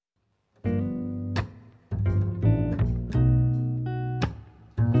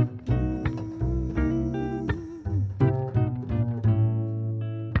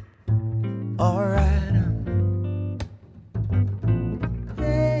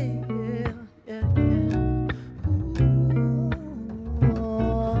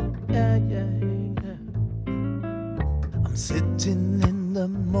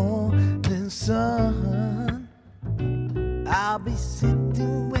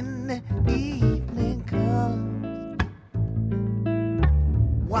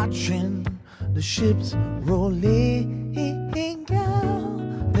the ship's rolling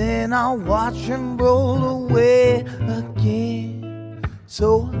out, then I'll watch him roll away again.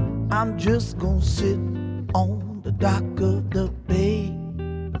 So I'm just gonna sit on the dock of the bay,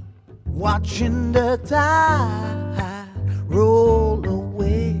 watching the tide roll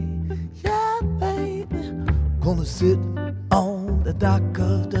away. Yeah, baby, gonna sit on the dock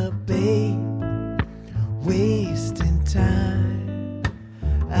of the bay, wasting time.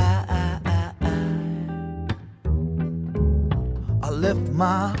 I left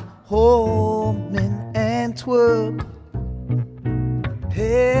my home in Antwerp,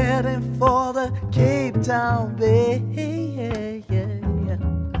 heading for the Cape Town Bay,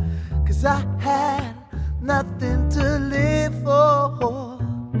 'cause I had nothing to live for.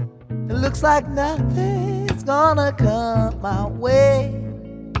 It looks like nothing's gonna come my way,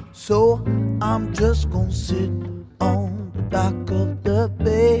 so I'm just gonna sit on the dock of the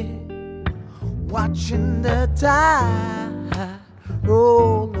bay, watching the tide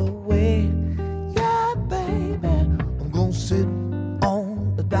roll away. Yeah, baby, I'm gonna sit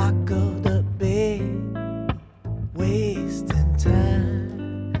on the dock of the bay, wasting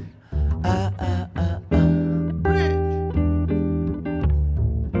time.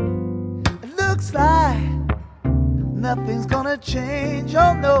 It looks like nothing's gonna change,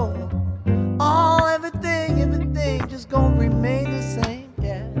 oh no. Everything just gonna remain the same,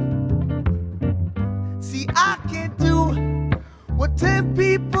 yeah. See, I can't do what 10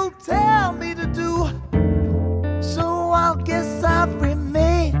 people tell me to do, so I guess I'll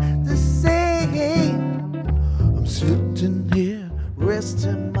remain the same. I'm sitting here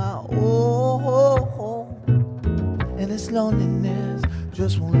resting my own, and this loneliness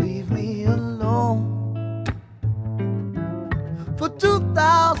just won't leave me alone. For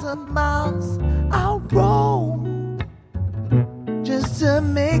 2,000 miles I'll roam just to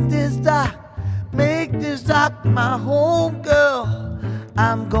make this dock my home, girl.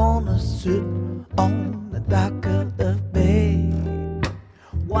 I'm gonna sit on the dock of the bay,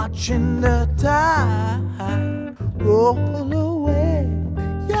 watching the tide roll away.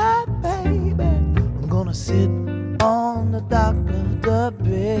 Yeah, baby, I'm gonna sit on the dock of the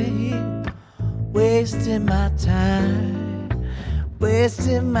bay, wasting my time,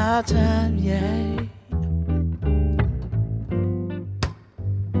 yeah.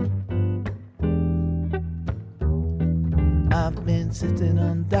 I've been sitting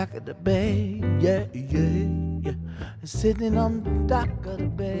on the dock of the bay, yeah. Sitting on the dock of the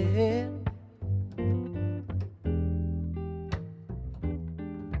bay.